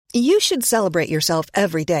You should celebrate yourself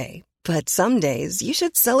every day, but some days you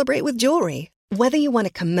should celebrate with jewelry. Whether you want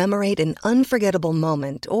to commemorate an unforgettable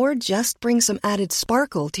moment or just bring some added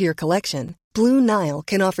sparkle to your collection, Blue Nile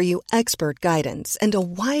can offer you expert guidance and a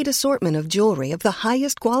wide assortment of jewelry of the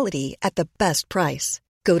highest quality at the best price.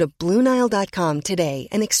 Go to BlueNile.com today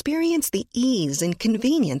and experience the ease and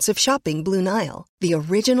convenience of shopping Blue Nile, the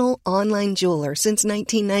original online jeweler since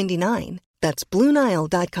 1999. That's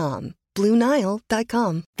BlueNile.com.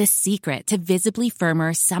 BlueNile.com. The secret to visibly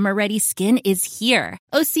firmer, summer-ready skin is here.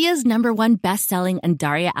 Osea's #1 best-selling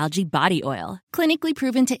Undaria Algae Body Oil. Clinically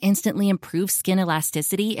proven to instantly improve skin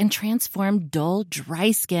elasticity and transform dull,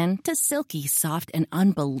 dry skin to silky, soft, and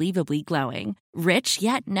unbelievably glowing. Rich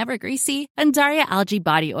yet never greasy, Undaria Algae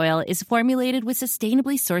Body Oil is formulated with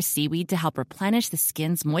sustainably sourced seaweed to help replenish the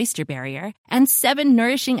skin's moisture barrier and 7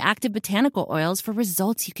 nourishing active botanical oils for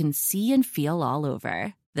results you can see and feel all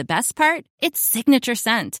over. The best part? Its signature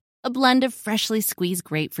scent. A blend of freshly squeezed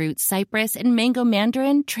grapefruit, cypress, and mango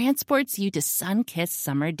mandarin transports you to sun-kissed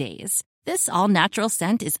summer days. This all-natural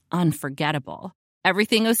scent is unforgettable.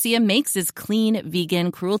 Everything Osea makes is clean, vegan,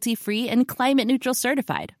 cruelty-free, and climate-neutral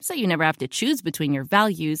certified, so you never have to choose between your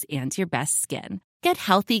values and your best skin. Get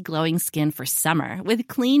healthy, glowing skin for summer with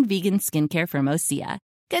clean, vegan skincare from Osea.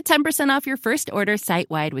 Get 10% off your first order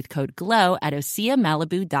site-wide with code GLOW at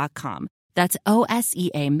OseaMalibu.com. That's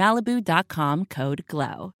OSEA Malibu.com, code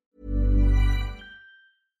GLOW.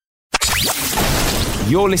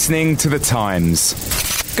 You're listening to The Times.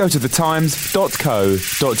 Go to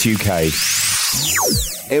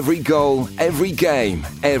thetimes.co.uk. Every goal, every game,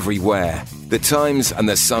 everywhere. The Times and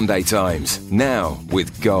the Sunday Times. Now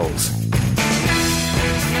with goals.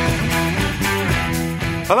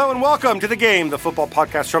 Hello and welcome to The Game, the football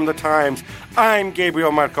podcast from The Times. I'm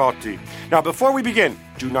Gabriel Marcotti. Now, before we begin,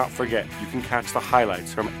 do not forget, you can catch the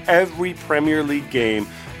highlights from every Premier League game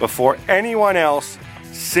before anyone else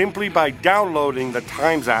simply by downloading the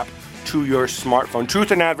Times app to your smartphone.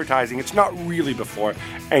 Truth in advertising, it's not really before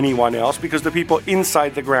anyone else because the people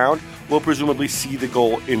inside the ground will presumably see the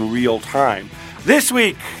goal in real time. This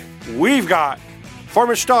week, we've got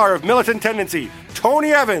former star of Militant Tendency,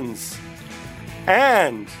 Tony Evans,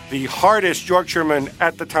 and the hardest Yorkshireman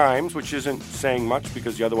at the Times, which isn't saying much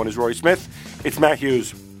because the other one is Rory Smith. It's Matt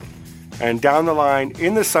Hughes. And down the line,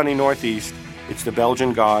 in the sunny northeast, it's the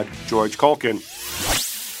Belgian god, George Colkin.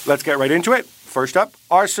 Let's get right into it. First up,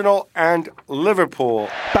 Arsenal and Liverpool.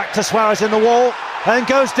 Back to Suarez in the wall and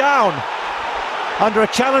goes down. Under a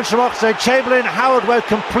challenge from Oxlade-Chamberlain, Howard Webb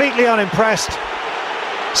completely unimpressed.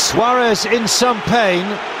 Suarez in some pain.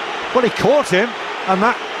 Well, he caught him, and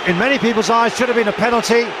that, in many people's eyes, should have been a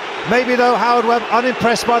penalty. Maybe, though, Howard Webb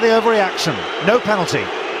unimpressed by the overreaction. No penalty.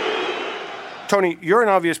 Tony, you're an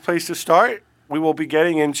obvious place to start. We will be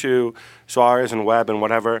getting into Suarez and Webb and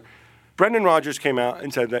whatever. Brendan Rodgers came out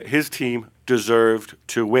and said that his team deserved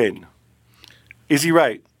to win. Is he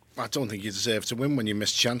right? I don't think you deserve to win when you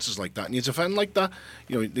miss chances like that and you defend like that.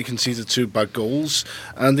 You know, they conceded 2 bad goals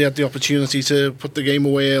and they had the opportunity to put the game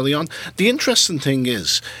away early on. The interesting thing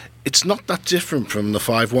is, it's not that different from the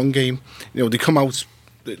 5-1 game. You know, they come out,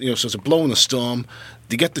 sort of blowing a storm,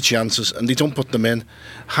 they get the chances and they don't put them in.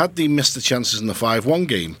 Had they missed the chances in the 5-1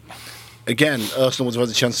 game, again, Arsenal would have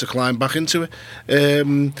had a chance to climb back into it.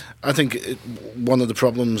 I think one of the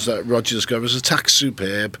problems that Rodgers got was attack's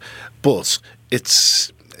superb, but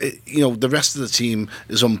the rest of the team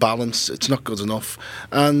is unbalanced. It's not good enough.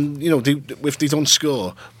 And, if they don't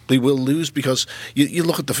score, they will lose because you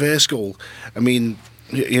look at the first goal. I mean,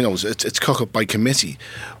 it's cock up by committee.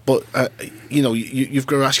 But, you've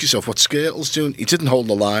got to ask yourself what Skrtel's doing. He didn't hold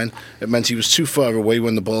the line. It meant he was too far away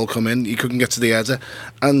when the ball come in. He couldn't get to the header.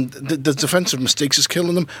 And the defensive mistakes is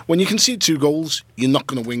killing them. When you concede 2 goals, you're not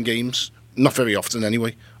going to win games. Not very often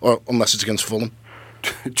anyway, or unless it's against Fulham.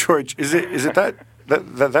 George, is it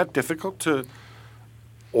that difficult to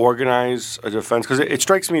organize a defense? Because it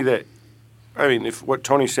strikes me that, if what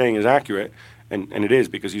Tony's saying is accurate, and it is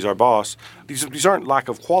because he's our boss, these aren't lack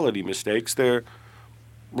of quality mistakes. They're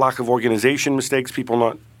lack of organization mistakes, people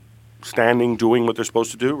not standing, doing what they're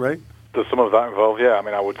supposed to do, right? There's some of that involved, yeah.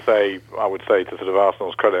 I would say to sort of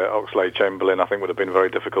Arsenal's credit, Oxlade-Chamberlain, I think would have been very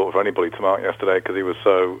difficult for anybody to mark yesterday because he was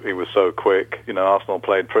so quick. Arsenal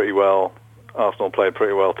played pretty well. Arsenal played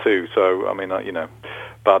pretty well too. So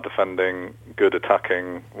bad defending, good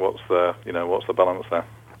attacking. What's the balance there?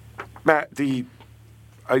 Matt,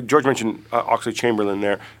 George mentioned Oxlade-Chamberlain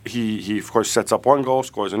there. He of course sets up 1 goal,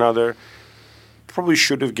 scores another. Probably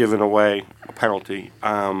should have given away a penalty.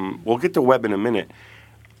 We'll get to Webb in a minute.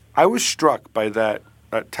 I was struck by that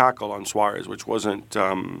tackle on Suarez, which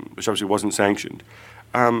obviously wasn't sanctioned.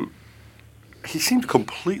 he seemed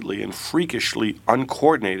completely and freakishly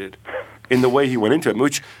uncoordinated in the way he went into it,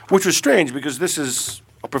 which was strange because this is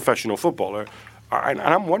a professional footballer. And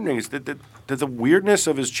I'm wondering, is that the weirdness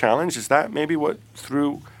of his challenge, is that maybe what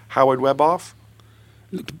threw Howard Webb off?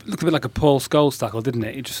 Looked a bit like a Paul Scholes tackle, didn't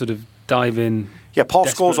it? He just sort of dive in. Yeah, Paul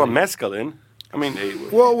Scholes on mescaline. I mean,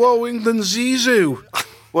 whoa, England Zizou.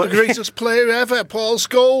 The greatest player ever, Paul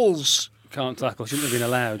Scholes. Can't tackle. Shouldn't have been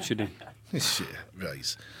allowed, should he? Yeah,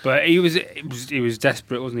 right. But he was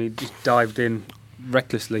desperate, wasn't he? He just dived in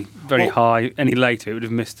recklessly, very high. Any later, he would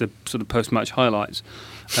have missed the sort of post-match highlights.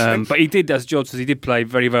 But he did, as George says, he did play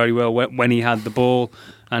very, very well when he had the ball.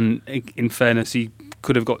 And in fairness, he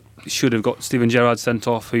should have got Steven Gerrard sent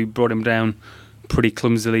off, who brought him down pretty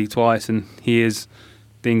clumsily twice. And he is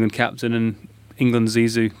the England captain and England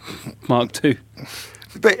Zizou Mark II.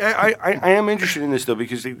 But I am interested in this, though,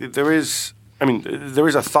 because there is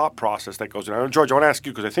a thought process that goes on. George, I want to ask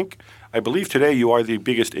you, because I believe today you are the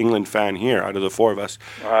biggest England fan here out of the four of us.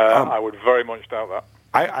 I would very much doubt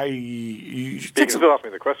that. You can still ask me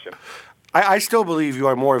the question. I still believe you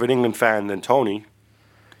are more of an England fan than Tony.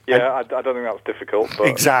 Yeah, I don't think that's difficult. But,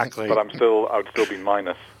 exactly. But I would still be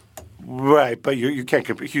minus. Right, but you can't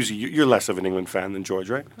compare. Husey, you're less of an England fan than George,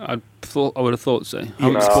 right? I would have thought so. I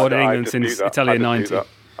haven't supported England since Italia 90.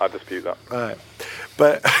 I dispute that. Right.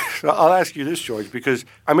 But I'll ask you this, George, because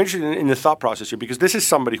I'm interested in the thought process here, because this is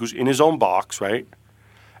somebody who's in his own box, right?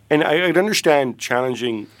 And I'd understand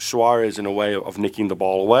challenging Suarez in a way of nicking the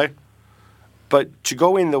ball away. But to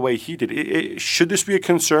go in the way he did, should this be a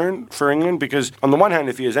concern for England? Because on the one hand,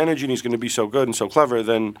 if he has energy and he's going to be so good and so clever,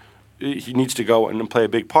 then he needs to go and play a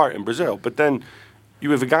big part in Brazil. But then you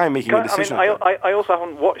have a guy making a decision. I also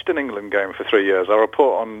haven't watched an England game for 3 years. I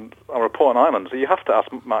report on Ireland, so you have to ask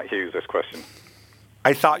Matt Hughes this question.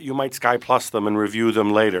 I thought you might Sky Plus them and review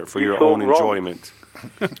them later for your own enjoyment.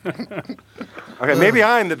 Okay, maybe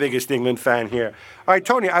I'm the biggest England fan here. All right,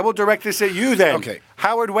 Tony, I will direct this at you then. Okay.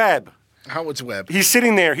 Howard Webb. Howard's Webb. He's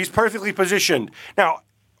sitting there. He's perfectly positioned. Now,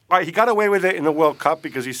 he got away with it in the World Cup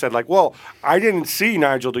because he said, I didn't see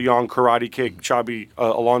Nigel de Jong karate kick Xabi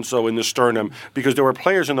Alonso in the sternum because there were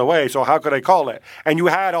players in the way, so how could I call it? And you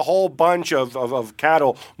had a whole bunch of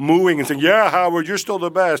cattle mooing and saying, yeah, Howard, you're still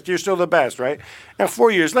the best, right? Now,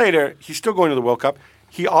 4 years later, he's still going to the World Cup.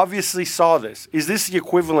 He obviously saw this. Is this the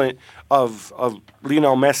equivalent of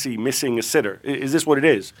Lionel Messi missing a sitter? Is this what it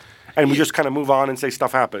is? And we just kind of move on and say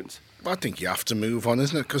stuff happens? I think you have to move on,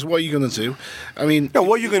 isn't it? Because what are you going to do? I mean... No,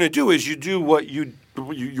 what you're going to do is you do what you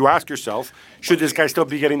ask yourself, should this guy still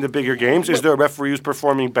be getting the bigger games? Is there a referee who's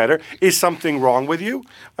performing better? Is something wrong with you?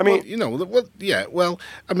 I mean...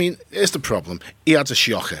 here's the problem. He had a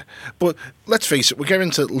shocker. But let's face it, we're getting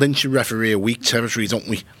into lynch a referee a week territory, don't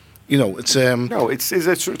we? It's... No,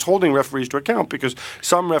 it's holding referees to account because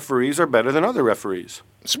some referees are better than other referees.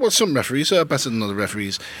 Well, some referees are better than other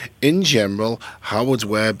referees. In general, Howard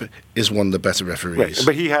Webb is one of the better referees. Right,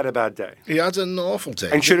 but he had a bad day. He had an awful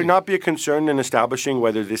day. And should it not be a concern in establishing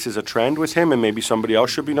whether this is a trend with him and maybe somebody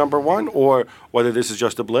else should be number one, or whether this is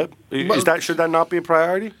just a blip? Should that not be a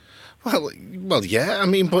priority? Well, yeah. I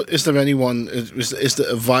mean, but is there anyone? Is there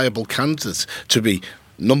a viable candidate to be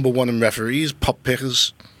number one in referees, pop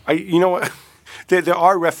pickers? You know what? There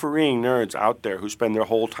are refereeing nerds out there who spend their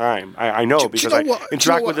whole time. I know because I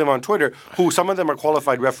interact with them on Twitter. Some of them are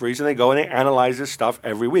qualified referees, and they go and they analyze this stuff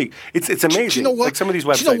every week. It's amazing. Do you know what? Like some of these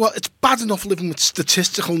websites. Do you know what? It's bad enough living with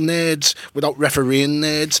statistical nerds without refereeing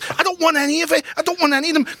nerds. I don't want any of it. I don't want any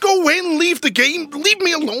of them. Go in, leave the game, leave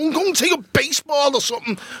me alone. Go and take a baseball or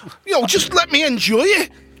something. Just let me enjoy it.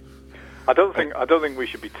 I don't think we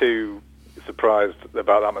should be too surprised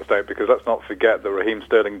about that mistake, because let's not forget that Raheem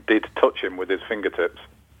Sterling did touch him with his fingertips,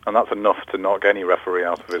 and that's enough to knock any referee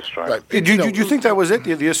out of his stride. Right. Do you think that was it?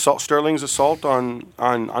 The assault, Sterling's assault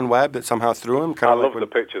on Webb that somehow threw him? I love the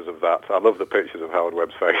pictures of that. I love the pictures of Howard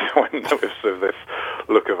Webb's face when there was sort of this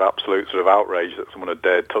look of absolute sort of outrage that someone had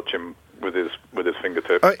dared touch him with his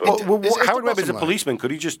fingertips. Howard Webb is a policeman. Could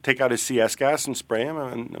he just take out his CS gas and spray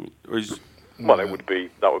him? Well, that would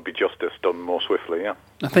be justice done more swiftly, yeah.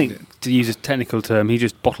 I think, to use a technical term, he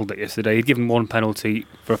just bottled it yesterday. He'd given one penalty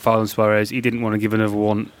for a foul on Suarez. He didn't want to give another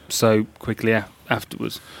one so quickly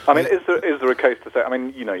afterwards. I mean, is there a case to say? I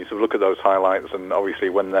mean, you sort of look at those highlights, and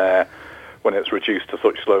obviously when it's reduced to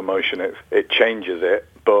such slow motion, it changes it.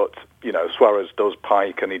 But Suarez does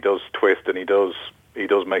pike and he does twist and he does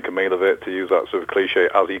make a meal of it, to use that sort of cliche,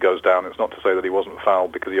 as he goes down. It's not to say that he wasn't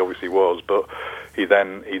fouled, because he obviously was, but he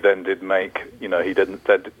then did make, he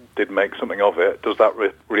did make something of it. Does that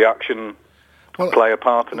reaction play a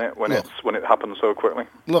part in it when it happens so quickly?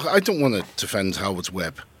 Look, I don't want to defend Howard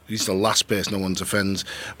Webb, he's the last person I want to offend.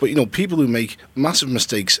 But, people who make massive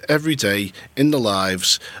mistakes every day in their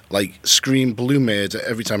lives, like scream blue murder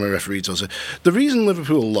every time a referee does it. The reason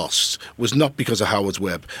Liverpool lost was not because of Howard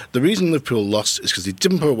Webb. The reason Liverpool lost is because they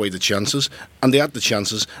didn't put away the chances, and they had the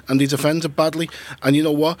chances, and they defended badly. And you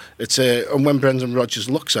know what? It's and when Brendan Rodgers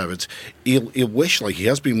looks at it, he'll wish, like he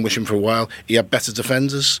has been wishing for a while, he had better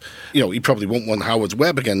defenders. He probably won't want Howard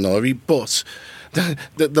Webb again, Norrie, but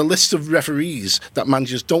the list of referees that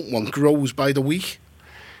managers don't want grows by the week.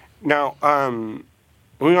 Now,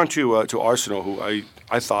 moving on to Arsenal, who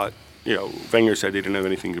I thought, Wenger said they didn't have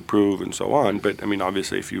anything to prove and so on. But,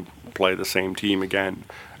 obviously, if you play the same team again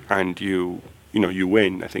and you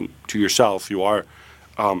win, I think to yourself you are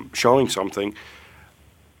showing something.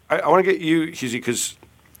 I want to get you, Hizzy, because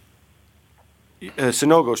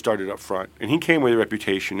Sanogo started up front, and he came with a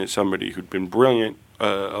reputation as somebody who'd been brilliant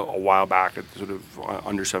a while back at sort of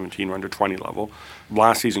under 17 or under 20 level.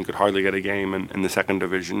 Last season could hardly get a game in the second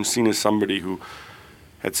division, seen as somebody who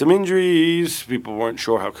had some injuries. People weren't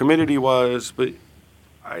sure how committed he was, but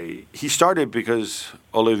he started because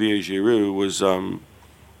Olivier Giroud was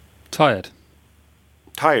tired.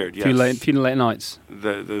 Tired, yes. Few late nights.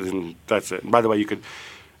 That's it. And by the way, you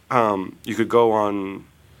could go on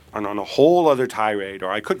a whole other tirade,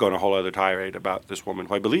 or I could go on a whole other tirade about this woman,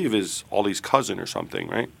 who I believe is Ollie's cousin or something,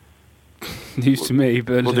 right? News to me,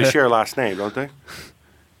 but... Well, they share a last name, don't they?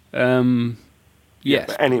 Yes. Yeah,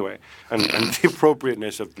 but anyway, and the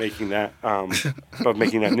appropriateness of making that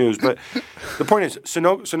news. But the point is,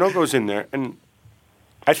 Sanogo's in there, and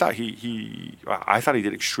I thought he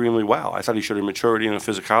did extremely well. I thought he showed a maturity and a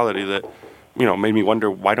physicality that, made me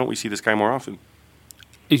wonder, why don't we see this guy more often?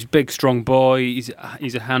 He's a big, strong boy. He's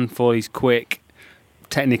a handful. He's quick.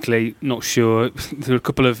 Technically, not sure. There were a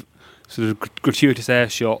couple of sort of gratuitous air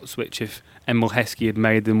shots, which if Emil Heskey had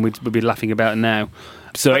made them, we'd be laughing about now.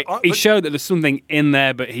 So he showed that there's something in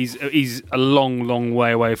there, but he's a long, long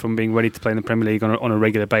way away from being ready to play in the Premier League on a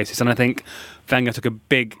regular basis. And I think Wenger took a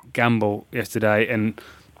big gamble yesterday, and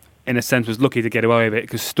in a sense was lucky to get away with it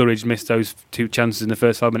because Sturridge missed those two chances in the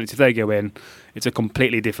first 5 minutes. If they go in, it's a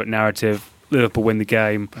completely different narrative. Liverpool win the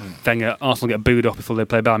game. Wenger, Arsenal get booed off before they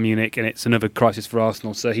play Bayern Munich, and it's another crisis for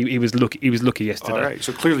Arsenal. So he was lucky. He was lucky yesterday. All right.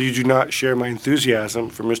 So clearly, you do not share my enthusiasm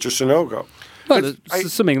for Mr. Sanogo. Well,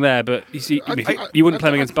 there's something there, but you wouldn't play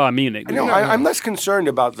him against Bayern Munich. No, I'm less concerned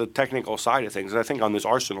about the technical side of things. And I think on this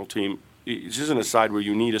Arsenal team, this isn't a side where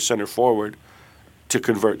you need a center forward to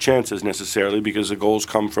convert chances necessarily, because the goals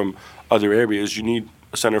come from other areas. You need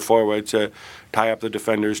a center forward to tie up the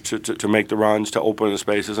defenders, to make the runs, to open the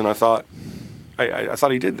spaces. And I thought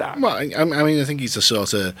he did that. Well, I think he's the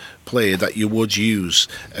sort of player that you would use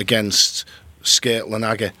against Skate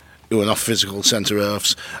Lanaga, who are not physical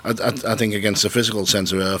centre-halves. I think against a physical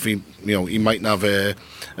centre-half, he might not have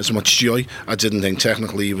as much joy. I didn't think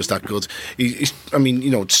technically he was that good.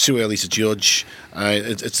 It's too early to judge.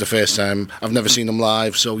 It's the first time. I've never seen him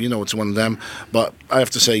live, so, it's one of them. But I have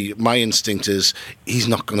to say, my instinct is he's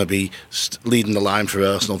not going to be leading the line for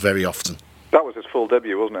Arsenal very often. That was his full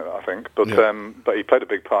debut, wasn't it, I think? But yeah. But he played a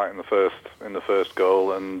big part in the first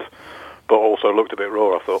goal, but also looked a bit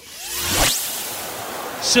raw, I thought.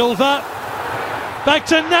 Silva, back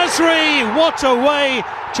to Nasri. What a way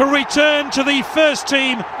to return to the first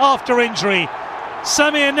team after injury.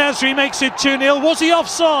 Samir Nasri makes it 2-0. Was he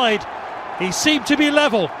offside? He seemed to be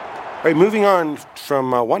level. Right, moving on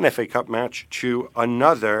from one FA Cup match to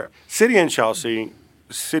another. City and Chelsea.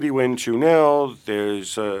 City win 2-0.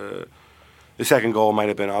 There's the second goal might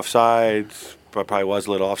have been offside, but probably was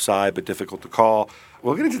a little offside, but difficult to call.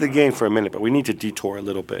 We'll get into the game for a minute, but we need to detour a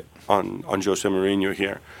little bit on Jose Mourinho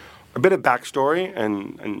here. A bit of backstory,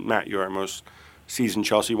 and Matt, you're our most seasoned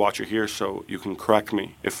Chelsea watcher here, so you can correct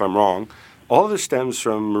me if I'm wrong. All of this stems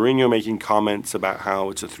from Mourinho making comments about how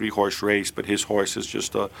it's a 3-horse race, but his horse is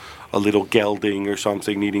just a little gelding or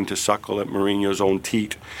something, needing to suckle at Mourinho's own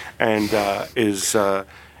teat, and is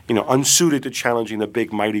unsuited to challenging the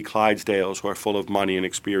big, mighty Clydesdales who are full of money and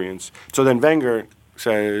experience. So then Wenger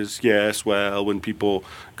says, yes, well, when people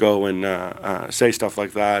go and say stuff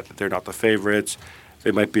like that they're not the favourites,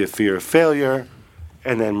 there might be a fear of failure.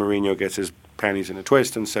 And then Mourinho gets his panties in a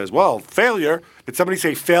twist and says, well, failure? Did somebody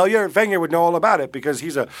say failure? Wenger would know all about it because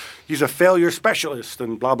he's a failure specialist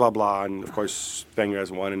and blah, blah, blah. And, of course, Wenger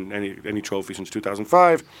hasn't won any trophy since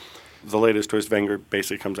 2005. The latest twist, Wenger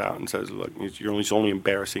basically comes out and says, look, he's only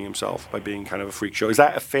embarrassing himself by being kind of a freak show. Is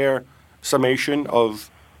that a fair summation of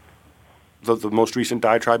the most recent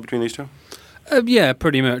diatribe between these two? Yeah,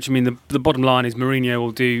 pretty much. I mean, the bottom line is Mourinho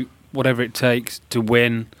will do whatever it takes to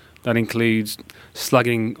win. That includes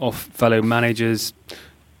slugging off fellow managers,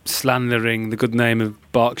 slandering the good name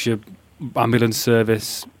of Berkshire ambulance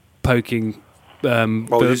service, poking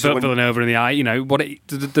Villanova in the eye.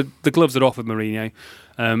 The gloves are off with Mourinho.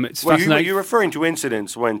 It's fascinating. You're referring to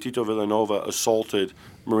incidents when Tito Villanova assaulted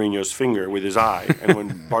Mourinho's finger with his eye, and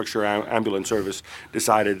when Berkshire Ambulance Service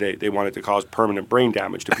decided they wanted to cause permanent brain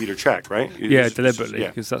damage to Peter Cech, right? Deliberately,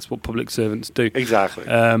 because that's what public servants do. Exactly.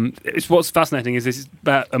 What's fascinating is this is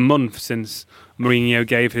about a month since Mourinho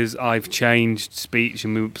gave his "I've changed" speech,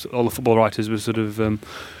 and all the football writers were sort of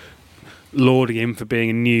lauding him for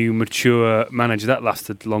being a new, mature manager. That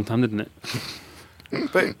lasted a long time, didn't it?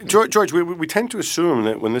 But George, we tend to assume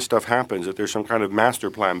that when this stuff happens that there's some kind of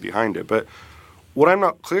master plan behind it. But what I'm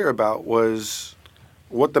not clear about was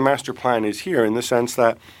what the master plan is here, in the sense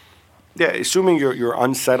that, assuming you're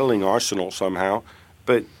unsettling Arsenal somehow,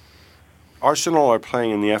 but Arsenal are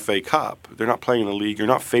playing in the FA Cup. They're not playing in the league. You're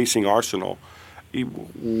not facing Arsenal.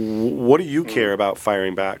 What do you care about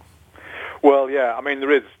firing back? Well, yeah, I mean,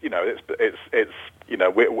 there is, it's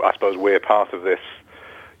I suppose we're part of this.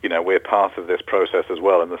 We're part of this process as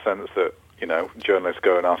well, in the sense that, journalists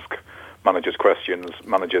go and ask managers questions,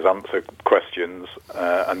 managers answer questions,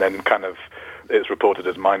 and then kind of it's reported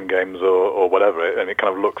as mind games or whatever, and it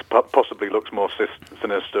kind of possibly looks more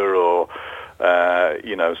sinister or,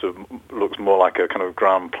 sort of looks more like a kind of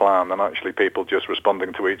grand plan than actually people just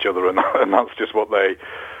responding to each other, and that's just what they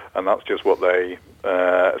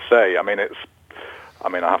say. I mean,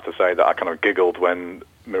 I have to say that I kind of giggled when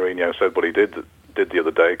Mourinho said what he did the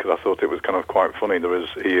other day, because I thought it was kind of quite funny.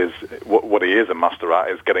 What he is a master at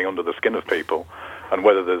is getting under the skin of people, and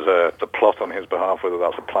whether there's a plot on his behalf, whether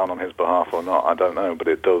that's a plan on his behalf or not, I don't know. But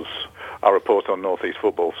it does. I report on North East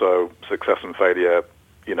football, so success and failure,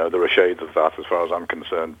 there are shades of that as far as I'm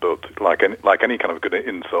concerned. But like any kind of good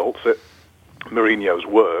insults, Mourinho's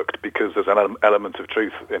worked because there's an element of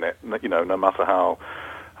truth in it. No matter how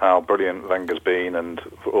brilliant Wenger's been, and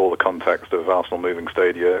for all the context of Arsenal moving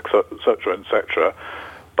stadia, etc.,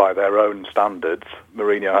 by their own standards,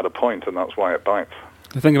 Mourinho had a point, and that's why it bites.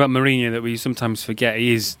 The thing about Mourinho that we sometimes forget,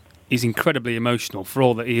 he's incredibly emotional, for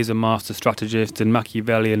all that he is a master strategist and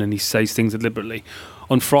Machiavellian, and he says things deliberately.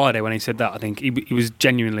 On Friday, when he said that, I think he was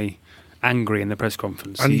genuinely angry in the press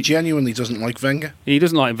conference. And he genuinely doesn't like Wenger? He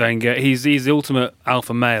doesn't like Wenger. He's the ultimate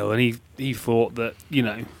alpha male, and he thought that,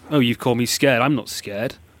 you've called me scared. I'm not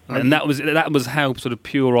scared. And that was how sort of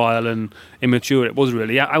puerile and immature it was,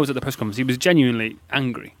 really. I was at the press conference. He was genuinely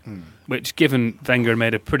angry, which, given Wenger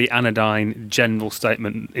made a pretty anodyne general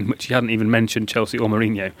statement in which he hadn't even mentioned Chelsea or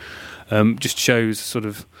Mourinho, just shows sort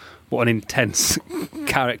of what an intense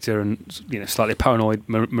character and slightly paranoid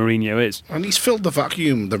Mourinho is. And he's filled the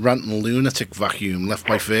vacuum, the ranting lunatic vacuum left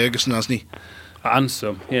by Ferguson, hasn't he? And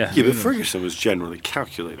some, yeah. Yeah, but Ferguson was generally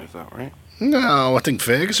calculated, though, right? No, I think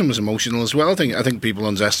Ferguson was emotional as well. I think people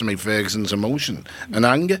underestimate Ferguson's emotion and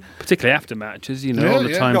anger, particularly after matches. All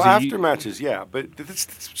the times. No, after matches, yeah. But this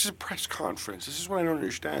is just a press conference. This is what I don't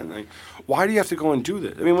understand. Like, why do you have to go and do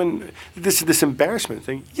this? I mean, when this embarrassment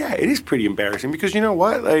thing, yeah, it is pretty embarrassing, because you know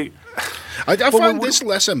what, like. I find this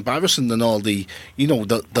less embarrassing than all the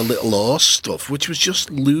little horse stuff, which was just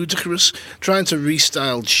ludicrous. Trying to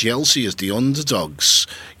restyle Chelsea as the underdogs,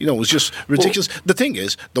 it was just ridiculous. The thing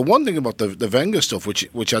is, the one thing about the Wenger stuff,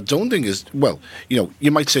 which I don't think is,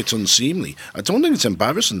 you might say it's unseemly. I don't think it's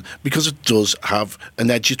embarrassing, because it does have an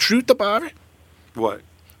edge of truth about it. What?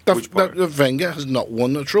 That Wenger has not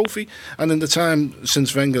won a trophy, and in the time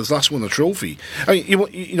since Wenger's last won a trophy, I mean,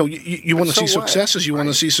 you want to see successes. You want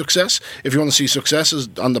to see success. If you want to see successes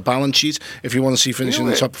on the balance sheet, if you want to see finishing in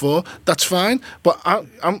the top four, that's fine. But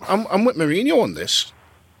I'm with Mourinho on this.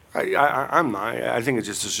 I'm not. I think it's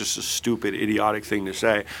just a stupid, idiotic thing to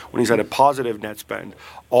say when he's had a positive net spend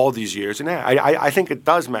all these years. And I think it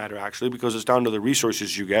does matter, actually, because it's down to the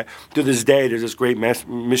resources you get. To this day, there's this great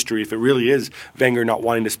mystery if it really is Wenger not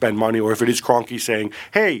wanting to spend money, or if it is Kroenke saying,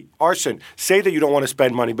 hey, Arsene, say that you don't want to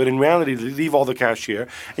spend money, but in reality, leave all the cash here.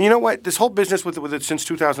 And you know what? This whole business with it since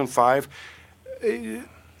 2005,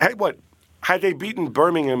 had they beaten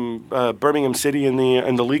Birmingham City in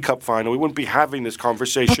the League Cup final, we wouldn't be having this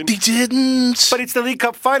conversation. But they didn't. But it's the League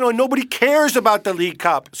Cup final, and nobody cares about the League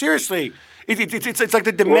Cup. Seriously. It's like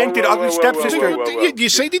the demented, ugly stepsister. You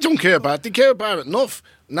say they don't care about it. They care about it enough.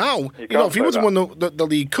 Now, if he wasn't won the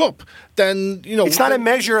League Cup, then, It's not a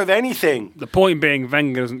measure of anything. The point being,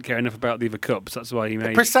 Wenger doesn't care enough about the other cups. That's why he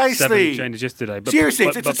made Precisely. 7 changes yesterday. But, seriously,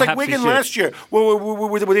 it's like Wigan last year,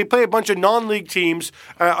 where they play a bunch of non-league teams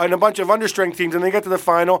and a bunch of understrength teams, and they get to the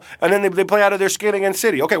final, and then they play out of their skin against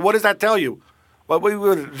City. Okay, what does that tell you?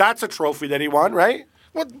 Well, that's a trophy that he won, right?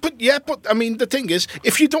 But I mean, the thing is,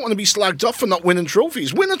 if you don't want to be slagged off for not winning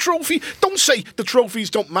trophies, win a trophy. Don't say the trophies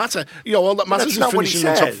don't matter. All that matters is finishing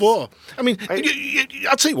in the top 4. I mean,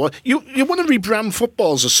 I'll tell you what, you want to rebrand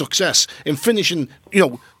football as a success in finishing,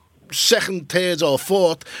 second, third or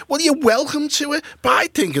fourth. Well, you're welcome to it, but I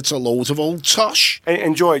think it's a load of old tosh.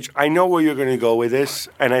 And George, I know where you're going to go with this,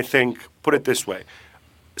 and I think, put it this way,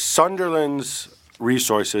 Sunderland's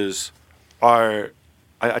resources are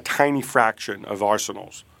a tiny fraction of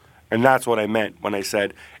Arsenal's. And that's what I meant when I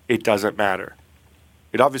said it doesn't matter.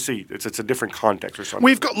 It's a different context or something.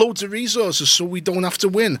 We've got loads of resources, so we don't have to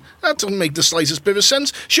win. That doesn't make the slightest bit of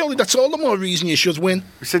sense. Surely that's all the more reason you should win.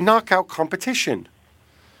 It's a knockout competition.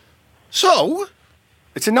 So?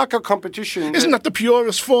 It's a knockout competition. Isn't that the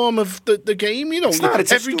purest form of the game? It's not.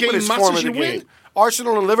 It's every game matters, you win.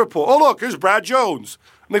 Arsenal and Liverpool. Oh, look, here's Brad Jones.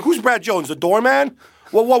 I'm like, who's Brad Jones? The doorman?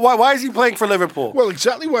 Well, why is he playing for Liverpool? Well,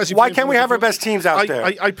 exactly. Why is he? Why playing can't for we have Liverpool? our best teams out there?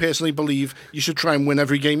 I personally believe you should try and win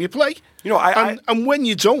every game you play. And when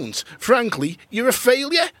you don't, frankly, you're a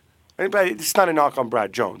failure. It's not a knock on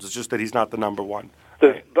Brad Jones. It's just that he's not the number one.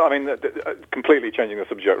 Completely changing the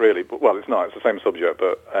subject, really. But it's not. It's the same subject,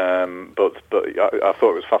 but I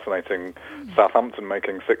thought it was fascinating. Southampton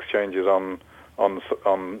making 6 changes on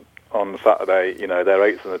Saturday. They're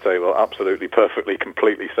 8th in the table, absolutely, perfectly,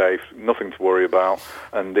 completely safe, nothing to worry about,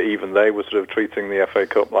 and even they were sort of treating the FA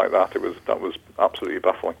Cup like that. That was absolutely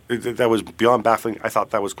baffling. That was beyond baffling. I thought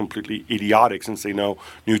that was completely idiotic, since they knew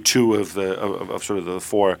 2 of the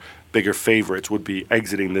 4 bigger favourites would be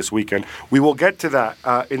exiting this weekend. We will get to that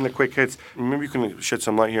in the quick hits. Maybe you can shed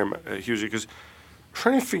some light here, Hughes, because I'm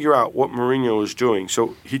trying to figure out what Mourinho was doing.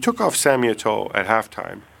 So he took off Sami Eto'o at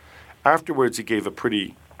halftime. Afterwards, he gave a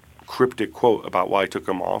pretty cryptic quote about why he took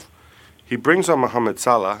him off. He brings on Mohamed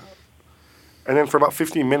Salah, and then for about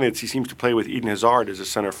 15 minutes, he seems to play with Eden Hazard as a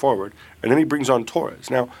centre forward, and then he brings on Torres.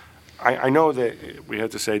 Now, I know that we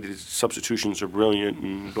had to say that substitutions are brilliant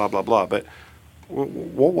and blah, blah, blah, but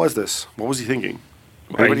what was this? What was he thinking?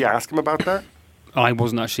 Anybody ask him about that? I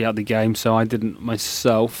wasn't actually at the game, so I didn't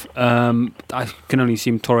myself. I can only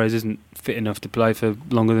assume Torres isn't fit enough to play for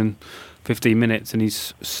longer than 15 minutes, and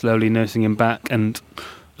he's slowly nursing him back. And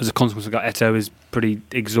as a consequence of that, Eto'o is pretty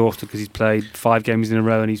exhausted because he's played 5 games in a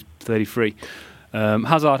row and he's 33.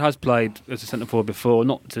 Hazard has played as a centre forward before,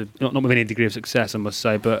 not with any degree of success, I must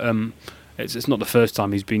say, but it's not the first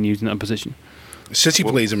time he's been used in that position. City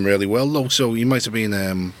plays him really well, though, so he might have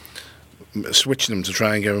been switching him to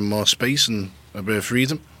try and give him more space and a bit of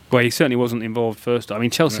freedom. Well, he certainly wasn't involved first time. I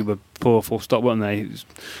mean, Chelsea were poor full stop, weren't they? It was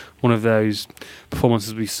one of those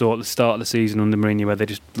performances we saw at the start of the season under Mourinho where they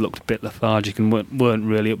just looked a bit lethargic and weren't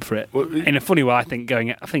really up for it. Well, in a funny way, I think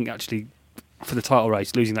actually for the title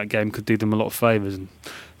race, losing that game could do them a lot of favours. And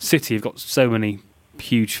City have got so many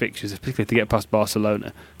huge fixtures, particularly to get past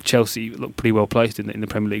Barcelona. Chelsea look pretty well placed in the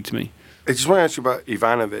Premier League to me. I just want to ask you about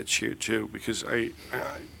Ivanovic here too, because I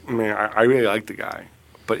really like the guy.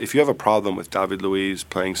 But if you have a problem with David Luiz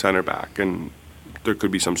playing centre back, and there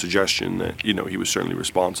could be some suggestion that he was certainly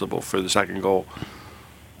responsible for the second goal,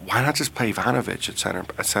 why not just play Ivanovic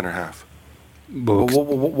at centre half?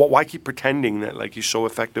 Why keep pretending that he's so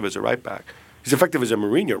effective as a right back? He's effective as a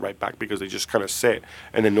Mourinho right back because they just kind of sit,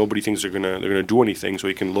 and then nobody thinks they're gonna do anything, so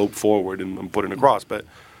he can lope forward and put it across. But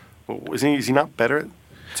is he not better at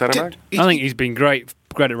centre back? I think he's been great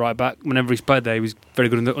at right back. Whenever he's played there, he was very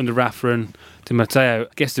good under Rafa and Di Matteo.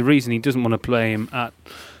 I guess the reason he doesn't want to play him at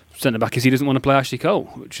centre back is he doesn't want to play Ashley Cole,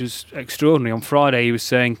 which is extraordinary. On Friday, he was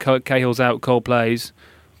saying Cahill's out, Cole plays.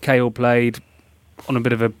 Cahill played on a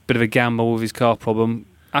bit of a gamble with his calf problem.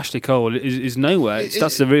 Ashley Cole is nowhere.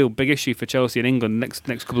 That's the real big issue for Chelsea and England next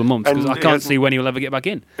couple of months, because I can't see when he'll ever get back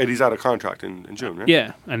in. And he's out of contract in June, right?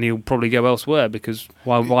 Yeah, and he'll probably go elsewhere, because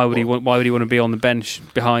why would he want to be on the bench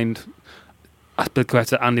behind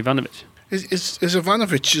Aspilicueta and Ivanovic? Is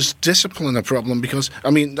Ivanovic's discipline a problem? Because,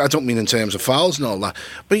 I don't mean in terms of fouls and all that,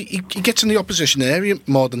 but he gets in the opposition area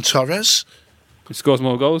more than Torres. He scores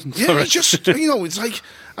more goals than Torres. It's like,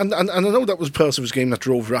 and I know that was part of his game that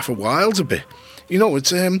drove Rafa wild a bit. He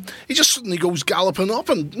just suddenly goes galloping up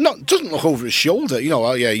and doesn't look over his shoulder.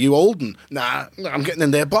 Oh yeah, you Olden. Nah, I'm getting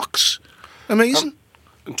in their box. Amazing.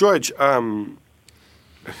 George,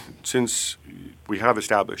 since we have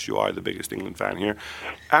established you are the biggest England fan here,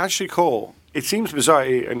 Ashley Cole, it seems bizarre,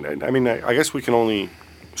 and I guess we can only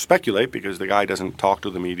speculate because the guy doesn't talk to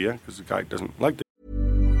the media, because the guy doesn't like the...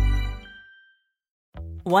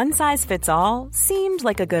 One size fits all seemed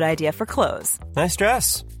like a good idea for clothes. Nice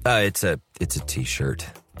dress. It's a t-shirt.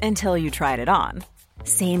 Until you tried it on.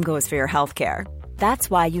 Same goes for your healthcare.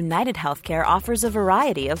 That's why United Healthcare offers a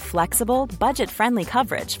variety of flexible, budget-friendly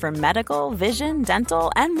coverage for medical, vision,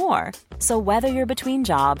 dental, and more. So whether you're between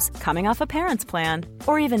jobs, coming off a parent's plan,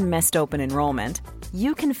 or even missed open enrollment,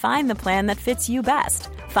 you can find the plan that fits you best.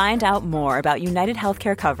 Find out more about United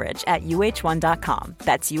Healthcare coverage at uh1.com.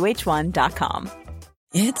 That's uh1.com.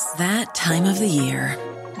 It's that time of the year.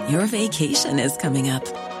 Your vacation is coming up.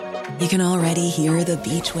 You can already hear the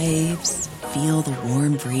beach waves, feel the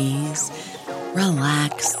warm breeze,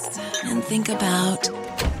 relax, and think about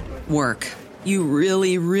work. You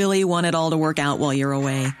really, really want it all to work out while you're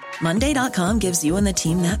away. Monday.com gives you and the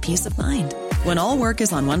team that peace of mind. When all work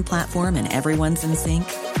is on one platform and everyone's in sync,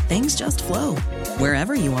 things just flow.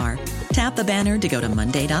 Wherever you are, tap the banner to go to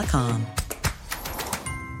Monday.com.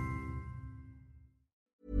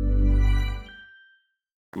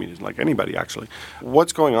 I mean, it's like anybody, actually.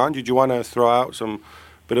 What's going on? Did you want to throw out some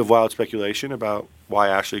bit of wild speculation about why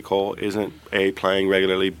Ashley Cole isn't, A, playing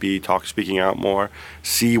regularly, B, speaking out more,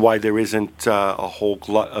 C, why there isn't a whole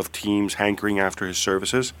glut of teams hankering after his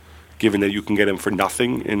services, given that you can get him for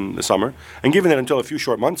nothing in the summer, and given that until a few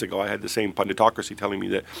short months ago I had the same punditocracy telling me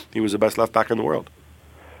that he was the best left back in the world?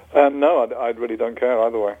 No, I really don't care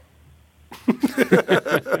either way.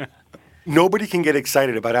 Nobody can get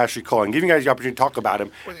excited about Ashley Cole. I'm giving you guys the opportunity to talk about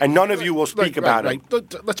him, and none of you will speak about him.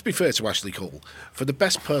 Let's be fair to Ashley Cole. For the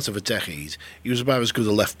best part of a decade, he was about as good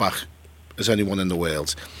a left back as anyone in the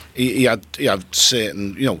world. He had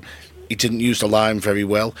certain, he didn't use the line very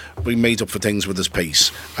well, but he made up for things with his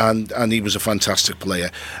pace. And he was a fantastic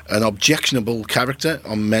player. An objectionable character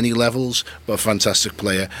on many levels, but a fantastic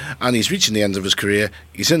player. And he's reaching the end of his career.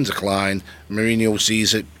 He's in decline. Mourinho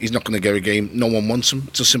sees it. He's not going to get a game. No one wants him.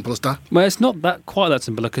 It's as simple as that. Well, it's not quite that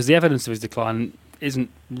simple, because the evidence of his decline isn't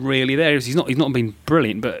really there. He's not been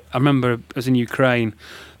brilliant, but I remember I was in Ukraine,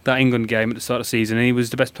 that England game at the start of the season, and he was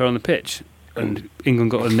the best player on the pitch. And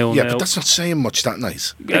England got a 0-0. Yeah, but that's not saying much that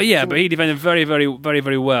night. Yeah, but he defended very, very, very,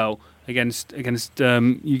 very well against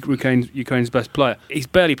Ukraine's best player. He's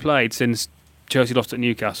barely played since Chelsea lost at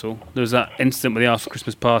Newcastle. There was that incident with the after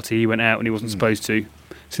Christmas party. He went out and he wasn't supposed to.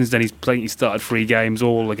 Since then, he started 3 games,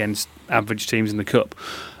 all against average teams in the Cup.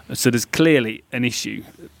 So there's clearly an issue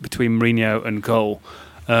between Mourinho and Cole.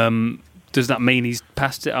 Does that mean he's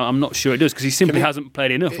past it? I'm not sure it does, because he simply hasn't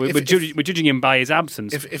played enough. We're judging him by his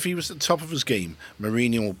absence. If he was at the top of his game,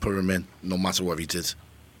 Mourinho will put him in no matter what he did.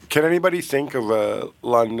 Can anybody think of a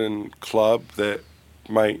London club that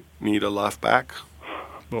might need a left back?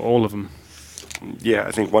 Well, all of them. Yeah,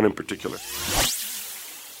 I think one in particular.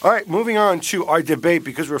 All right, moving on to our debate,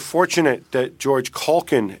 because we're fortunate that George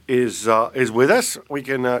Caulkin is with us. We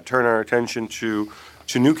can turn our attention to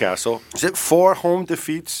Newcastle. Is it 4 home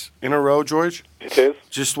defeats in a row, George? It is.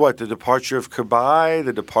 Just what? The departure of Cabaye,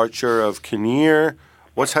 the departure of Kinnear.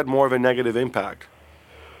 What's had more of a negative impact?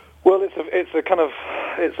 Well, it's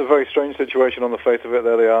a very strange situation on the face of it.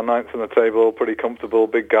 There they are, 9th in the table, pretty comfortable,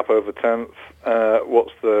 big gap over 10th.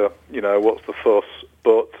 What's the fuss?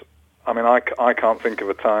 But I mean, I can't think of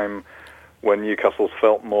a time when Newcastle's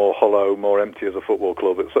felt more hollow, more empty as a football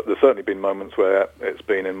club. There's certainly been moments where it's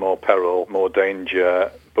been in more peril, more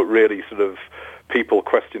danger, but really sort of people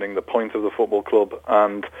questioning the point of the football club.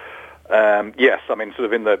 And yes, I mean,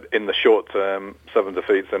 sort of in the short term, 7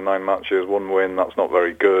 defeats in 9 matches, 1 win. That's not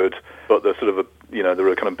very good. But there's sort of there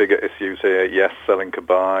are kind of bigger issues here. Yes, selling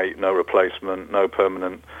Cabaye, no replacement, no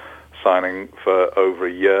permanent signing for over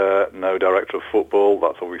a year, no director of football.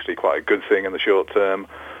 That's obviously quite a good thing in the short term.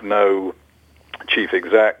 No chief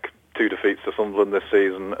exec, 2 defeats to Sunderland this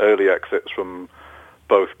season, early exits from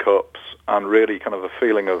both cups, and really kind of a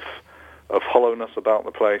feeling of hollowness about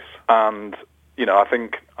the place. And I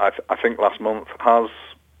think last month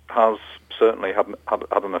has certainly had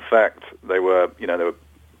an effect. They were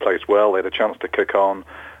placed well. They had a chance to kick on,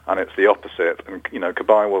 and it's the opposite. And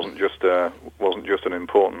Cabaye wasn't just an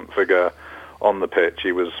important figure on the pitch.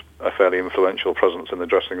 He was a fairly influential presence in the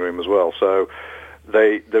dressing room as well. So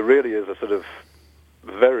there really is a sort of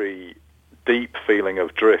very deep feeling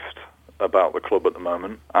of drift about the club at the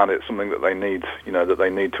moment, and it's something that they need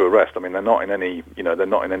to arrest. I mean, they're not in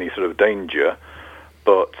any sort of danger,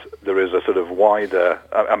 but there is a sort of wider,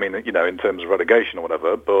 I mean, in terms of relegation or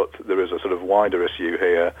whatever, but there is a sort of wider issue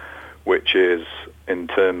here, which is in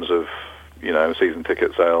terms of season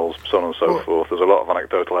ticket sales, so on and so forth. There's a lot of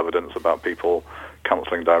anecdotal evidence about people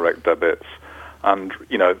cancelling direct debits, and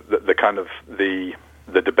the kind of the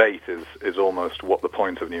debate is almost what the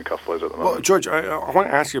point of Newcastle is at the moment. Well, George, I want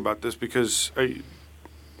to ask you about this, because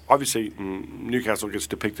obviously Newcastle gets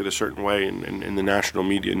depicted a certain way in the national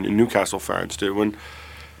media, and Newcastle fans do.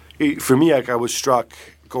 For me, I was struck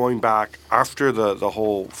going back after the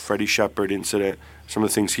whole Freddie Shepherd incident, some of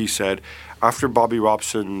the things he said, after Bobby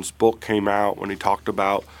Robson's book came out, when he talked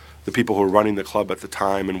about the people who were running the club at the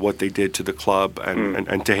time and what they did to the club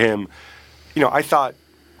and to him, I thought,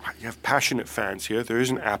 you have passionate fans here. There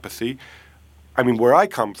isn't apathy. I mean, where I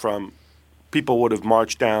come from, people would have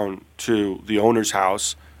marched down to the owner's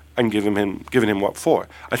house and given him what for.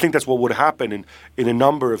 I think that's what would happen in a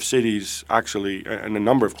number of cities, actually, and a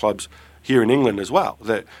number of clubs here in England as well,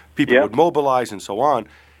 that people would mobilize and so on.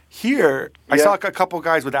 Here, I saw a couple of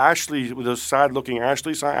guys with those sad-looking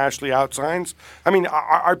Ashley out signs. I mean,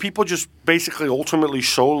 are people just basically ultimately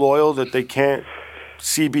so loyal that they can't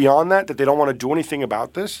see beyond that they don't want to do anything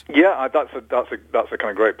about this? Yeah, that's a kind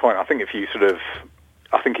of great point. I think if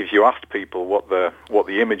you asked people what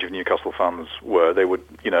the image of Newcastle fans were, they would,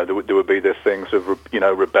 there would be this thing sort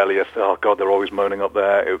of, rebellious. Oh God, they're always moaning up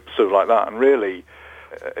there, sort of like that. And really,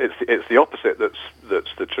 it's the opposite that's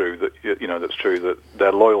true. That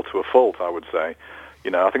they're loyal to a fault, I would say.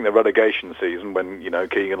 I think the relegation season, when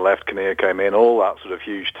Keegan left, Kinnear came in, all that sort of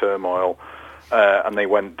huge turmoil, and they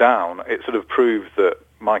went down. It sort of proved that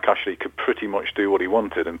Mike Ashley could pretty much do what he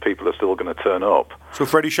wanted, and people are still going to turn up. So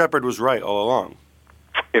Freddie Shepherd was right all along.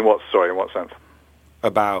 In what sense?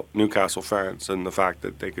 About Newcastle fans and the fact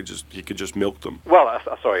that he could just milk them. Well, yes,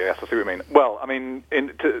 I see what you mean. Well, I mean,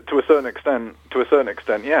 to a certain extent,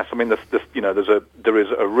 yes. I mean, there is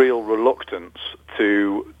a real reluctance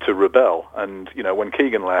to rebel, and when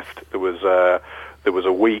Keegan left, there was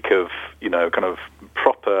a week of kind of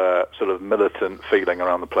proper sort of militant feeling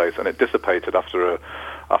around the place, and it dissipated after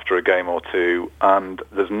a game or two, and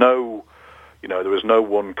there was no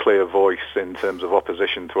one clear voice in terms of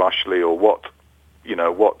opposition to Ashley or what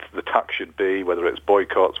the tack should be, whether it's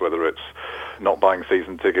boycotts, whether it's not buying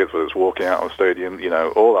season tickets, whether it's walking out of the stadium,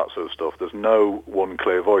 all that sort of stuff. There's no one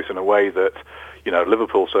clear voice in a way that,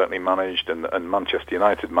 Liverpool certainly managed and Manchester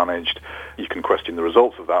United managed. You can question the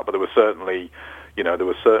results of that, but there was certainly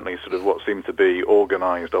sort of what seemed to be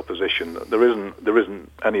organised opposition. There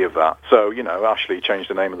isn't any of that. So, Ashley changed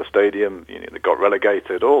the name of the stadium. They got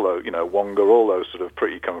relegated. All those, Wonga, all those sort of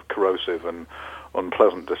pretty kind of corrosive and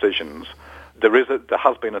unpleasant decisions. There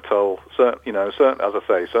has been a toll. As I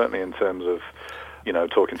say, certainly in terms of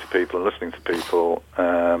talking to people and listening to people,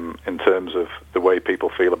 in terms of the way people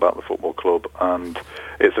feel about the football club, and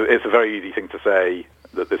it's a very easy thing to say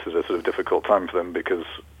that this is a sort of difficult time for them because,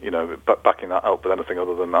 backing that up with anything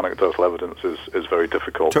other than anecdotal evidence is very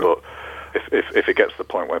difficult. But if it gets to the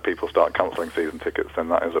point where people start cancelling season tickets, then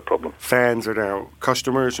that is a problem. Fans are now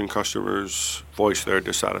customers, and customers voice their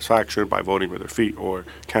dissatisfaction by voting with their feet or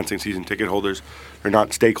cancelling season ticket holders. They're not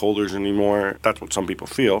stakeholders anymore. That's what some people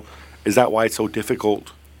feel. Is that why it's so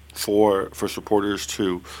difficult for supporters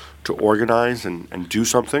to organise and do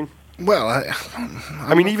something? Well,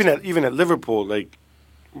 I mean, even at Liverpool, like,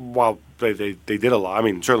 while they did a lot. I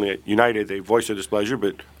mean, certainly at United they voiced their displeasure,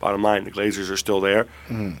 but bottom line, the Glazers are still there.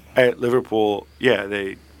 At Liverpool,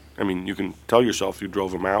 you can tell yourself you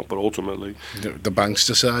drove them out, but ultimately the banks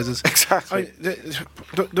decided. Exactly.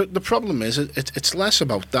 The problem is it's less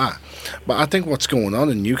about that, but I think what's going on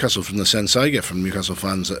in Newcastle, from the sense I get from Newcastle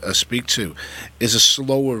fans that I speak to, is a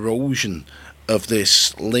slow erosion of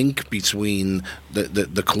this link between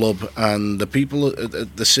the club and the people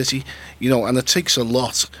at the city, and it takes a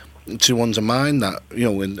lot to undermine that,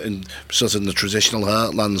 in sort of the traditional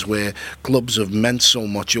heartlands where clubs have meant so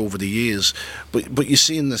much over the years, but you're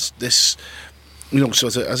seeing this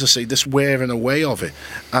sort of, as I say, this wearing away of it,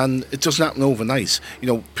 and it doesn't happen overnight.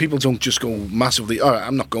 People don't just go massively, all right,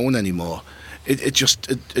 I'm not going anymore. It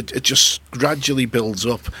just gradually builds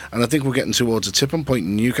up, and I think we're getting towards a tipping point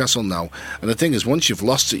in Newcastle now. And the thing is, once you've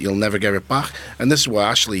lost it, you'll never get it back. And this is what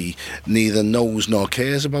Ashley neither knows nor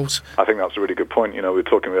cares about. I think that's a really good point. We were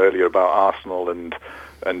talking earlier about Arsenal and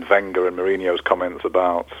Wenger and Mourinho's comments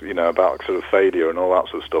about sort of failure and all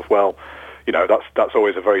that sort of stuff. Well, that's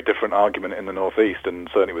always a very different argument in the northeast, and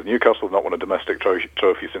certainly with Newcastle, not won a domestic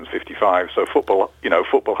trophy since '55. So football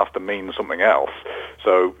has to mean something else.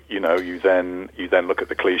 So you then look at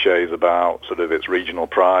the cliches about sort of its regional